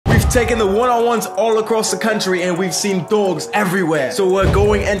taken the one-on-ones all across the country and we've seen dogs everywhere. So we're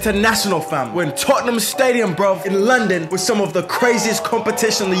going international, fam. We're in Tottenham Stadium, bruv, in London, with some of the craziest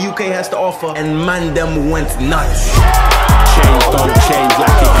competition the UK has to offer, and man, them went nuts. Change don't change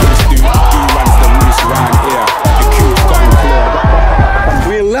like it used to. Who runs the roost round here? The Q's gone clear.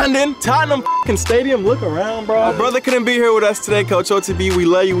 We in London, Tottenham Stadium. Look around, bro. My brother couldn't be here with us today, Coach OTB. We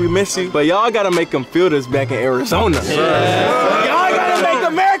love you, we miss you, but y'all gotta make them feel this back in Arizona. Y'all gotta make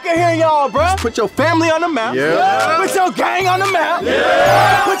America hear y'all, bro. Put your family on the map. Put your gang on the map.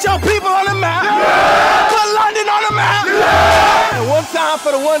 Put your people on the map. Put London on the map. And one time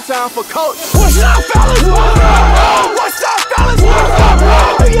for the one time for Coach. What's up, fellas? What's up, bro? What's up, fellas? What's up, bro?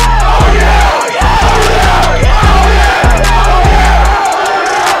 Oh, yeah. Oh, yeah. Oh, yeah. Oh, yeah.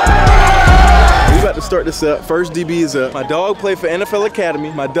 About to start this up. First DB is up. My dog played for NFL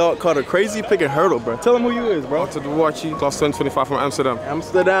Academy. My dog caught a crazy pick and hurdle, bro. Tell him who you is, bro. To the Watchy, class 1025 from Amsterdam.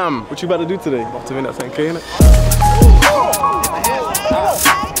 Amsterdam. What you about to do today? About to win that 10K, innit?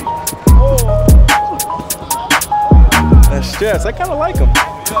 That's stress. I kind of like him.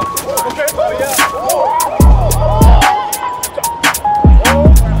 Okay. Oh, yeah.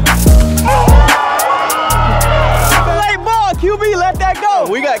 QB, let that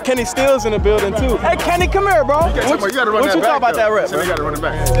go. We got Kenny Stills in the building too. Hey, Kenny, come here, bro. What you thought about that rep, bro? You gotta run it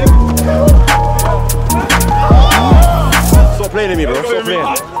back. Stop playing at me, bro. Stop playing.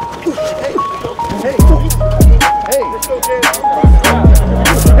 Hey.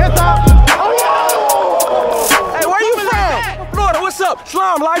 Heads up. Hey, where you from? Florida, what's up?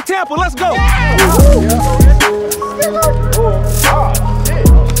 Slime, like Tampa, let's go.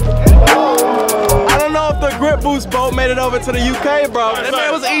 The grip boost boat made it over to the UK, bro. That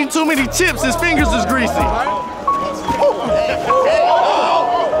man was eating too many chips, his fingers is greasy. Hey,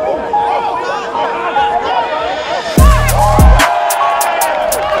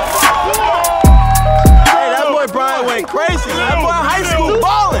 that boy Brian went crazy. That boy high school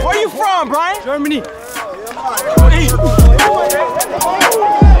balling. Where you from, Brian? Germany.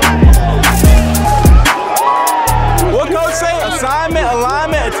 What coach say? Assignment,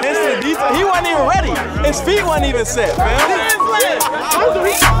 alignment, attention to detail. He wasn't even ready. His feet wasn't even set, man.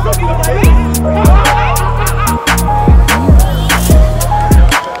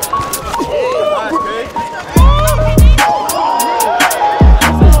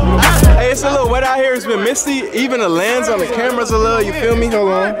 Hey, it's a little wet out here. It's been misty. Even the lens on the camera's a little, you feel me?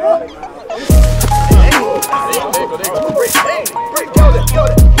 Hold on.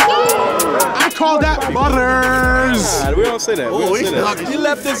 I call that butters. Nah, we don't say that. We don't say that. He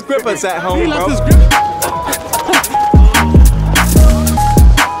left his grippers at home, bro.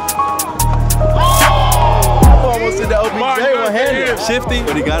 Almost did the OBJ one-handed. Shifty,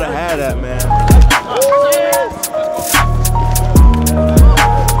 but he gotta have that, man.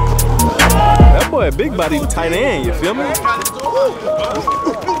 That boy a big body tight end, you feel me?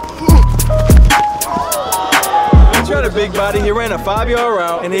 He tried a big body, he ran a 5-yard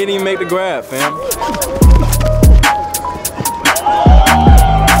route, and he didn't even make the grab, fam.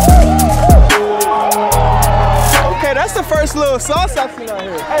 Okay, that's the first little sauce I've seen out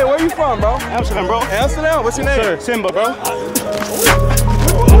here. Hey, where you from, bro? Amsterdam, bro. Amsterdam? What's your name? Sir, Simba, bro.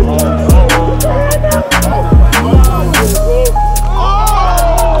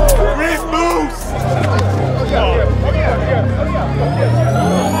 Big boost!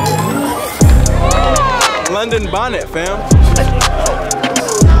 London bonnet, fam.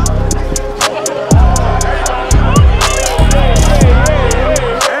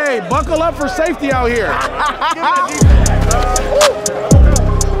 Hey, buckle up for safety out here.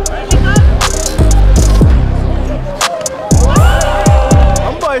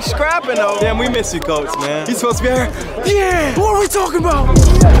 I'm boy scrapping though. Damn, we miss you, coach, man. He's supposed to be here. Yeah, what are we talking about?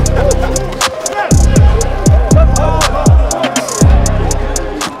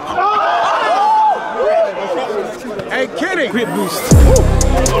 Hey, Kenny. Grip boost.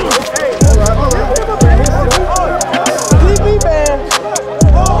 DB, man.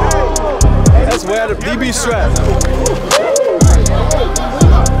 That's where the DB strap.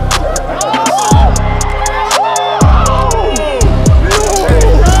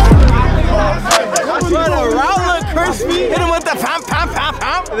 Trying to route look crispy. Hit him with the pam, pam, pam,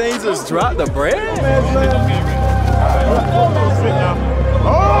 pam. And then he just dropped the bread.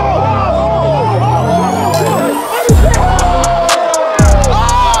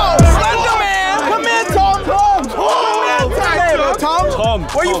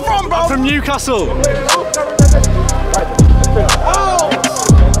 Where you from, bro? I'm from Newcastle.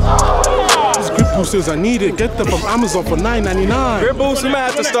 These grip boosters I needed. Get them from Amazon for $9.99. Grip boost, we might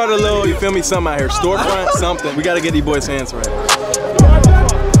have to start a little, you feel me, something out here. Storefront, something. We gotta get these boys' hands right.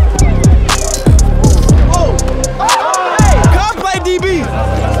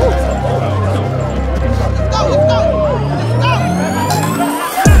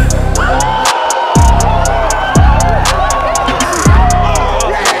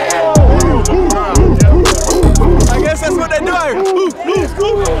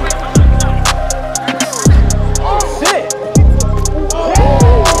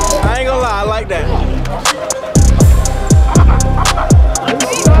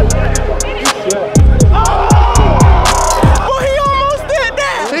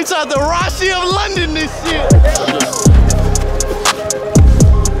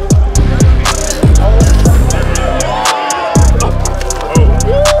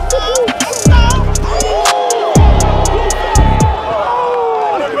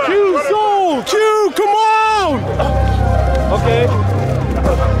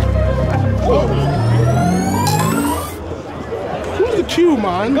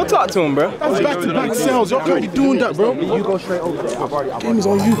 Go talk to him, bro. That's back-to-back sales. Y'all can't be doing that, bro. You go straight over there. Game is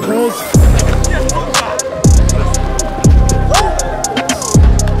on you, cuz.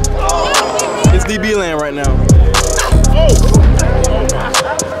 It's DB land right now.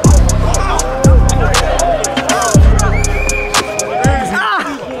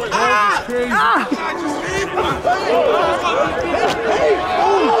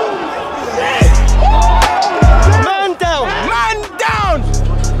 Man down! Man down!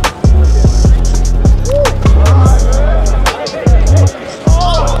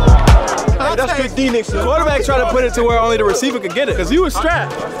 That's good D, Nixon. The quarterback tried to put it to where only the receiver could get it, because he was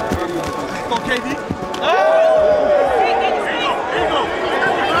strapped.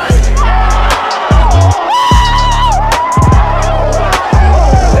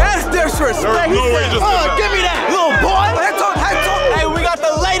 That's disrespect. No way, just Give me that, little boy. Hey, we got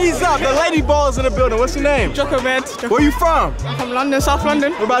the ladies up. The lady balls in the building. What's your name? Jockerman. Where you from? I'm from London, South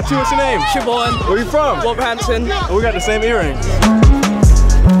London. What about you? What's your name? Siobhan. Where you from? Wolverhampton. Oh, we got the same earrings.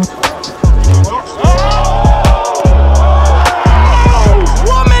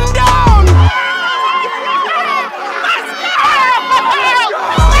 Woman down!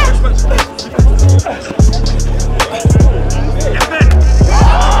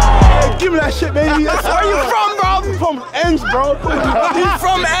 Hey, give me that shit, baby. Where you from, bro? From ends, bro. He's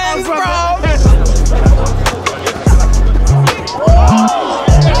from ends, bro.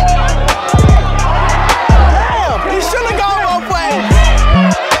 Damn, he should have gone both ways.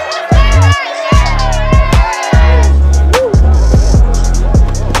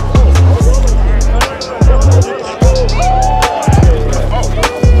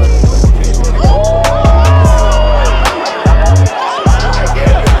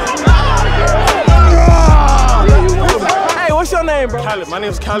 Hey, what's your name, bro? Khaled. My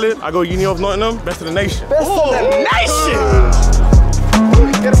name's Khaled. I go Uni of Nottingham. Best of the nation. Best of the nation.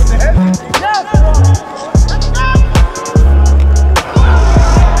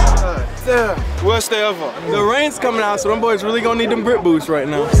 Worst day ever. The rain's coming out, so them boys really gonna need them grip boots right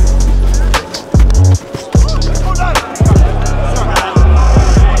now.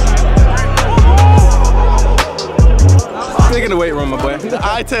 Take in the weight room, my boy. The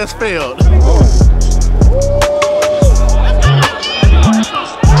eye test failed. Bro,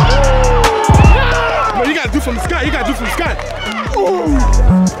 you gotta do from the sky. You gotta do from the sky.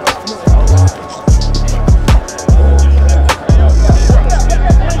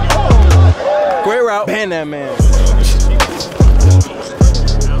 Great route. Ban that man.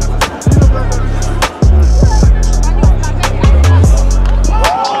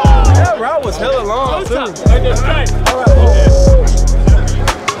 That route was hella long, too.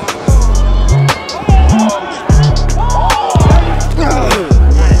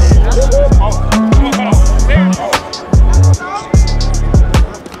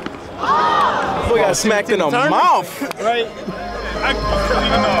 Boy got smacked in the mouth. Right? I'm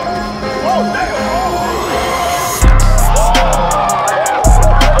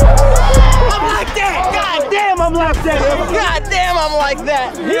like that! God damn, I'm like that! God damn, I'm like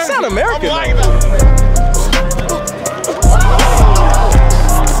that! He sound American.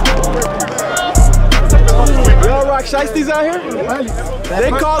 Y'all rock shiesties out here?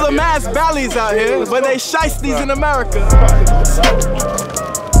 They call them ass valleys out here, but they shiesties in America.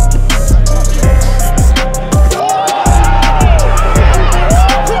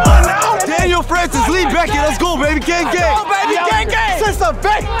 Daniel Francis, Lee Beckett, let's go, baby, gang, gang! Oh, baby, gang, gang! Sister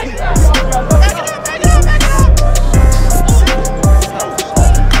Beck!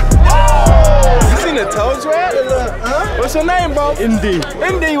 You seen the toes rat? What's your name, bro? Indy.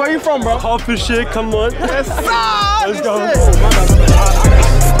 Indy, where you from, bro? Hertfordshire, come on. Yes, sir! Let's go.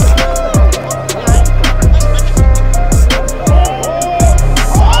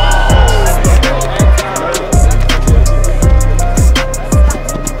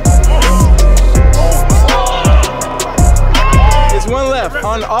 It's one left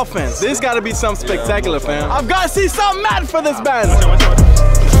on offense. This got to be something spectacular, fam. I've got to see something mad for this band.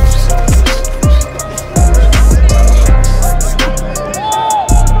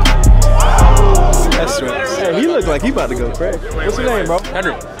 That's right. Hey, he looks like he about to go crazy. What's your name, bro?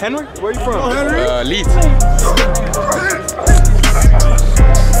 Henry. Henry? Where you from? Henry? Leeds.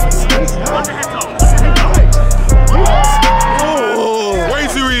 Way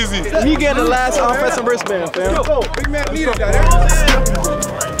too easy. He get the last offensive wristband, fam. Yo, big man leader down there.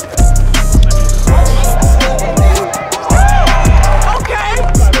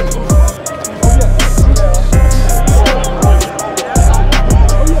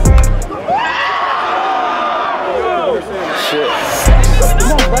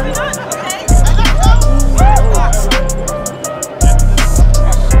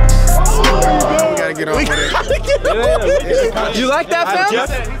 You like that, fam?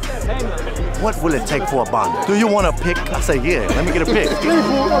 What will it take for a bond? Do you want a pick? I say, yeah, let me get a pick.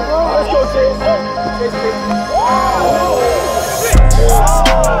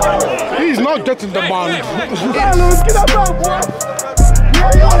 He's not getting the bond. Get up, boy.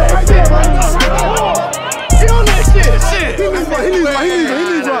 He on that shit. He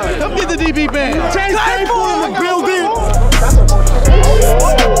needs one. Come get the DB band. Change table in the building.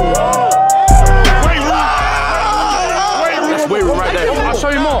 That's weight room right there. I'll show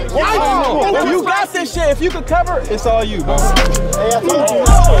you more. You got this shit. If you could cover, it's all you, bro. I told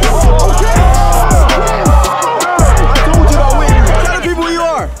you about weight room. Tell the people who you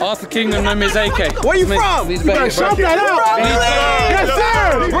are. Arthur Kingdom, known as AK. Where you from? You better shout that out. Yes,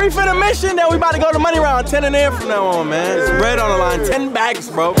 sir. Brief in the mission that we about to go to money round 10 and in from now on, man. It's bread on the line, 10 bags,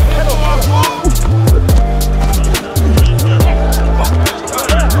 bro.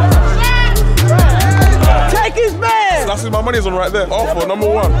 Take his man. That's my money's on right there. Offer number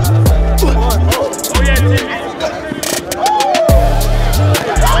 1.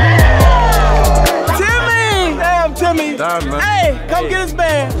 Timmy. Damn, Timmy. Damn, man. Hey, come get his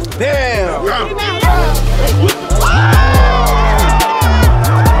man. Damn.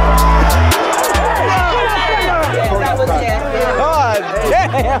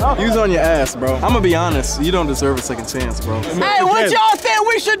 You was on your ass, bro. I'm gonna be honest, you don't deserve a second chance, bro. Hey, what y'all think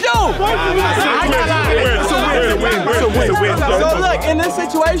we should do? It's a win. So look, in this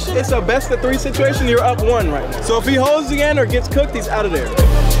situation, it's a best of 3 situation. You're up 1 right now. So if he holds again or gets cooked, he's out of there.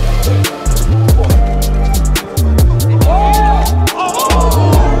 Oh,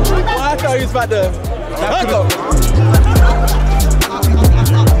 I thought he was about to hook him.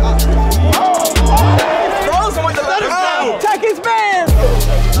 Throws him with the left arm. Take his man.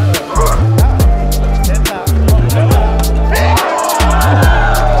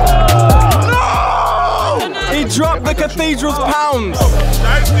 He dropped the cathedral's pounds.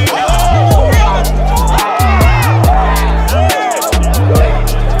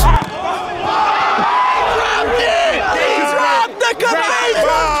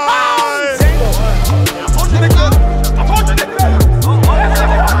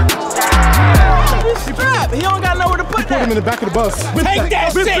 He don't got nowhere to put that. Put him in the back of the bus. Take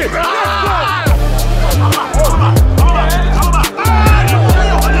that shit!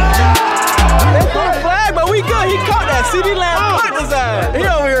 It's on flag, but we good. He caught that. CD Lamb put his ass. He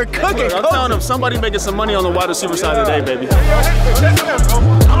over here cooking. I'm telling him, somebody making some money on the wide receiver side today, baby.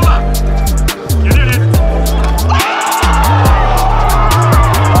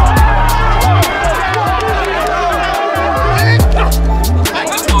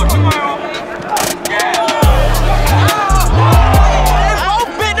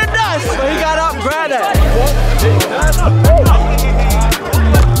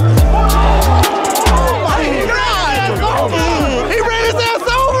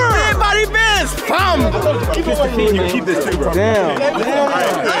 You keep this too, bro. Damn.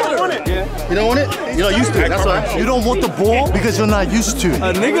 You don't want it? You're not used to it, that's why. You don't want the ball because you're not used to it.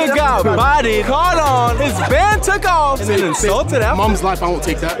 A nigga got bodied, caught on, his band took off, and then insulted after. Mom's life, I won't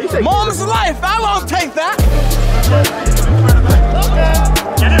take that. Mom's life, I won't take that.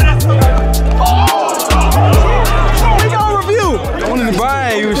 We gonna review.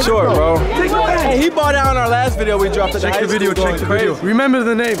 Brian, you was short, bro. Hey, he bought out in our last video we dropped at the high school. Check the video. Remember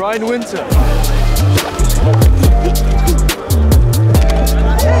the name, Brian Winter.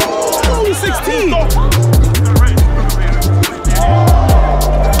 Only 16.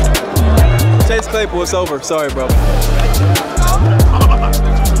 Chase Claypool, it's over. Sorry, bro.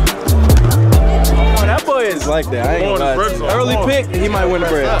 Oh, that boy is like that. I ain't gonna lie. Early pick, he might win the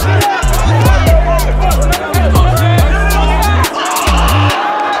bread.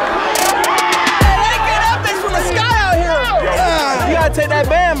 Take that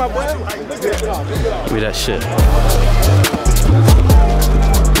band, my boy. Give me that shit.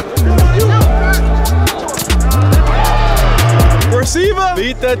 Receiver,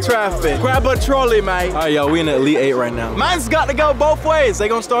 beat the traffic. Grab a trolley, mate. All right, y'all, we in the Elite 8 right now. Mine's got to go both ways. They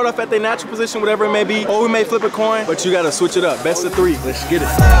gonna start off at their natural position, whatever it may be, or we may flip a coin, but you gotta switch it up. Best of 3. Let's get it.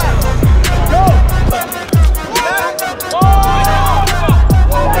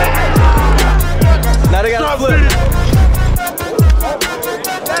 Now they gotta flip.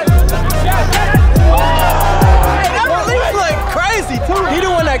 He the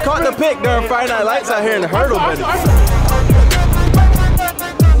one that caught the pick during Friday Night Lights out here in the hurdle bed.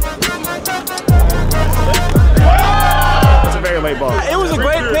 It's a very late ball. It was a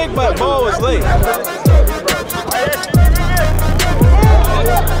great pick, but ball was late.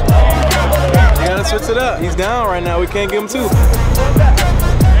 You gotta switch it up. He's down right now. We can't give him 2.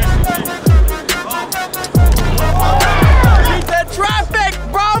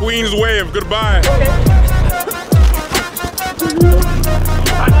 Dave, goodbye.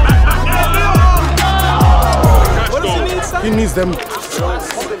 What does he need, son? He needs them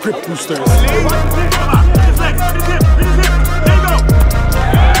grip boosters.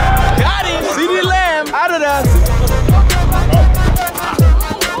 Got him. CD Lamb out of there.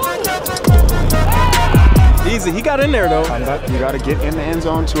 Easy. He got in there though. You got to get in the end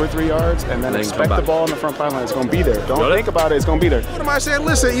zone 2 or 3 yards and then expect the ball on the front pylon. It's going to be there. Don't think about it. It's going to be there. What am I saying?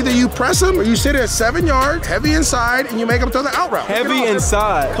 Listen, either you press him or you sit at 7 yards, heavy inside, and you make him throw the out route. Heavy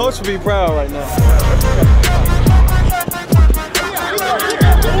inside. Coach would be proud right now.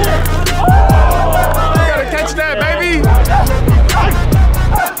 You gotta catch that, baby.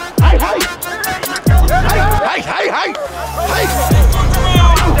 Hey.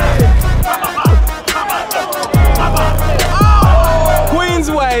 Queen's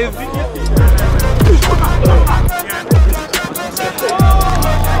wave.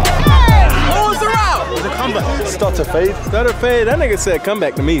 Stutter fade. Stutter fade. That nigga said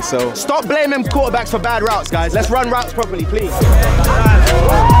comeback to me, so. Stop blaming quarterbacks for bad routes, guys. Let's run routes properly, please. 5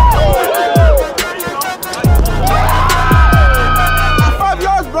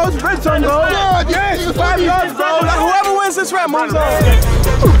 yards, bro. It's red turn, bro. Yes, 5 yards, bro. Like, whoever wins this round moves on.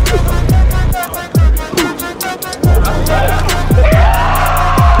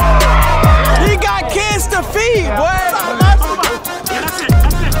 He got kids to feed, boy.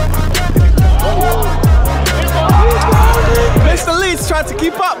 Mr. Leach tried to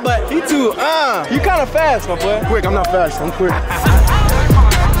keep up, but he too, you kind of fast, my boy. Quick, I'm not fast. I'm quick.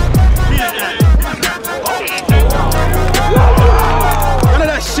 None of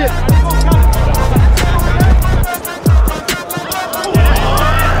that shit.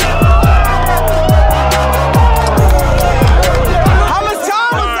 How much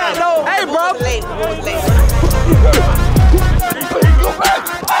time was that, though? Hey, bro.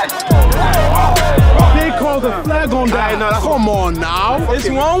 They called the flag on that. Come on now. It's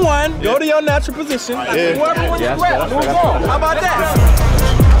 1-1. Go to your natural position. Whoever wins the round, move on. How about that?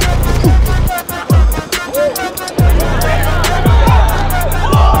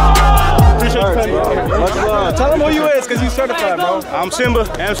 Much love. Tell them who you is, because you certified, bro. I'm Simba,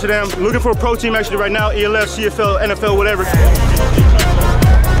 Amsterdam. Looking for a pro team actually right now. ELF, CFL, NFL, whatever.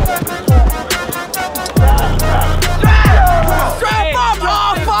 Strap up,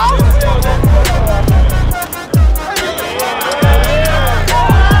 y'all, folks!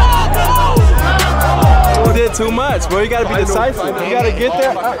 You did too much, bro. You gotta be decisive. You gotta get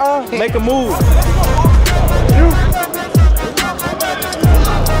there, make a move.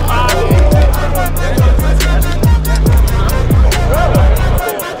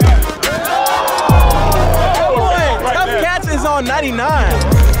 Tough catch is on 99.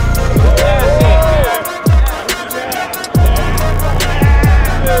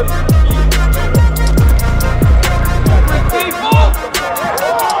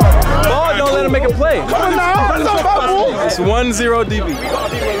 Ball don't let him make a play. It's 1-0 DB.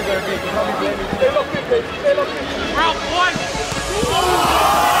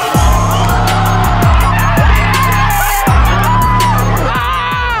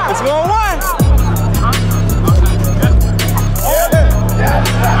 It's 1-1.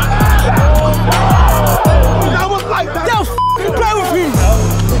 Don't f***ing play with me.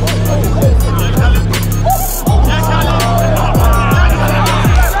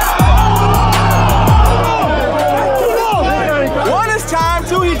 One is time,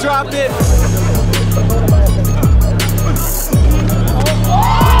 two he dropped it.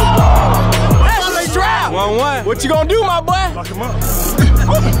 That's the strap. 1-1. What you gonna do, my boy? Lock him up.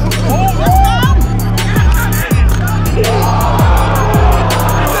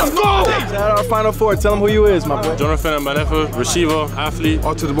 Shout out our Final Four. Tell them who you is, my boy. Jonathan Manefa, receiver, athlete.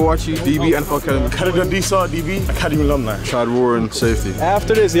 Out to the Boachi, DB, NFL Academy. Canada Deestroying, DB, Academy alumni. Chad Warren, safety.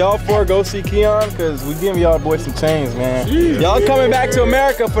 After this, y'all four go see Keon, because we giving y'all boys some chains, man. Y'all coming back to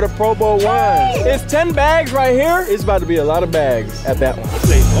America for the Pro Bowl ones. It's 10 bags right here. It's about to be a lot of bags at that one.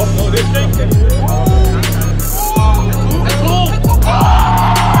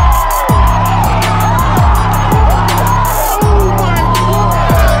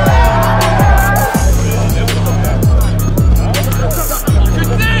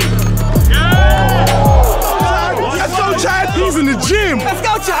 He's in the gym. Let's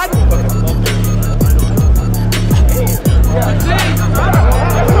go, Chad.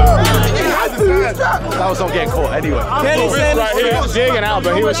 That was on getting caught anyway. Kenny Sanders. Right here. Jigging out,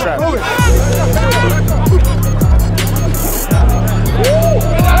 but he was strapped. Oh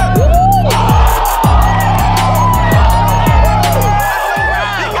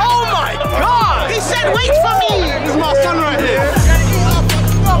my God! He said, wait for me! This is my son right here.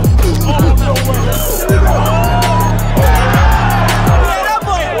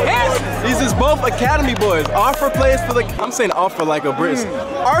 Academy boys. Arthur plays for the, I'm saying Arthur like a British.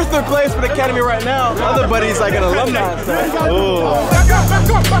 Arthur plays for the Academy right now. The other buddy's like an alumni. Oh.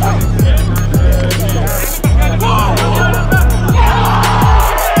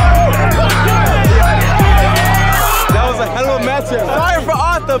 That was a hell of a matchup. Sorry for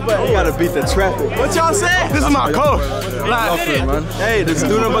Arthur, but you gotta beat the traffic. What y'all say? This is my coach. Hey, the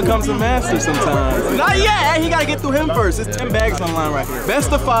student becomes a master sometimes. Not yet. Hey, he gotta get through him first. It's 10 bags on the line right here.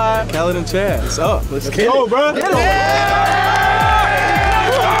 Best of 5, Khaled and Chad. What's up? Let's get it. Bro. Get it.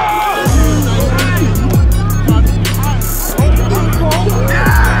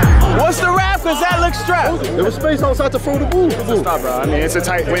 What's the rap? Cause that looks strapped. There was space outside to throw the ball. Stop, bro. I mean, it's a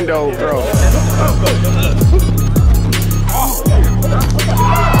tight window, bro.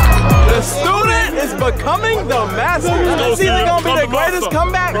 The student is becoming the master. It's either gonna be the greatest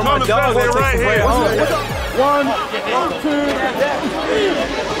comeback or my dog will take the play home. 1, 2.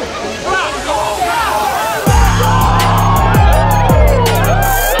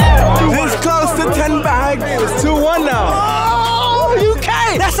 This close to 10 bags. It's 2-1 now. Oh,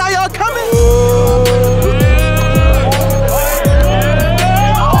 UK! That's how y'all coming?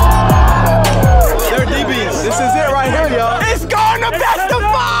 They're DBs. This is it right here, y'all. It's going to best of 5!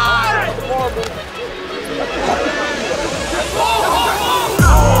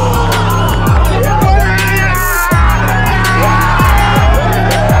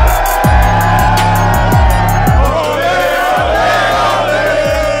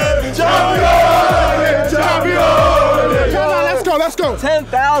 Let's go.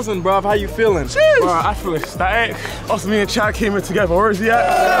 10,000, bro. How you feeling? Bro, I feel ecstatic. Us, me and Chad came in together. Where is he at?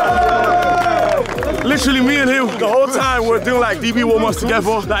 Literally, me and him, the whole time we're doing like DB warm-ups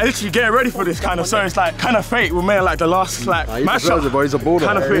together. Like, literally getting ready for this kind of. So it's like kind of fate. We made like the last like matchup. He's a baller.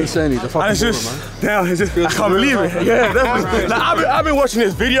 Kind of fate. Insane. He's a fucking and it's just, damn, it's just, I can't believe it. Yeah, definitely. Like, I've been watching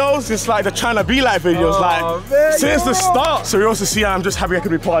his videos. It's like the trying to be like videos, like since the start. So you also see, I'm just happy I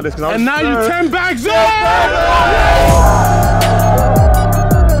could be part of this. And now you 10 bags in.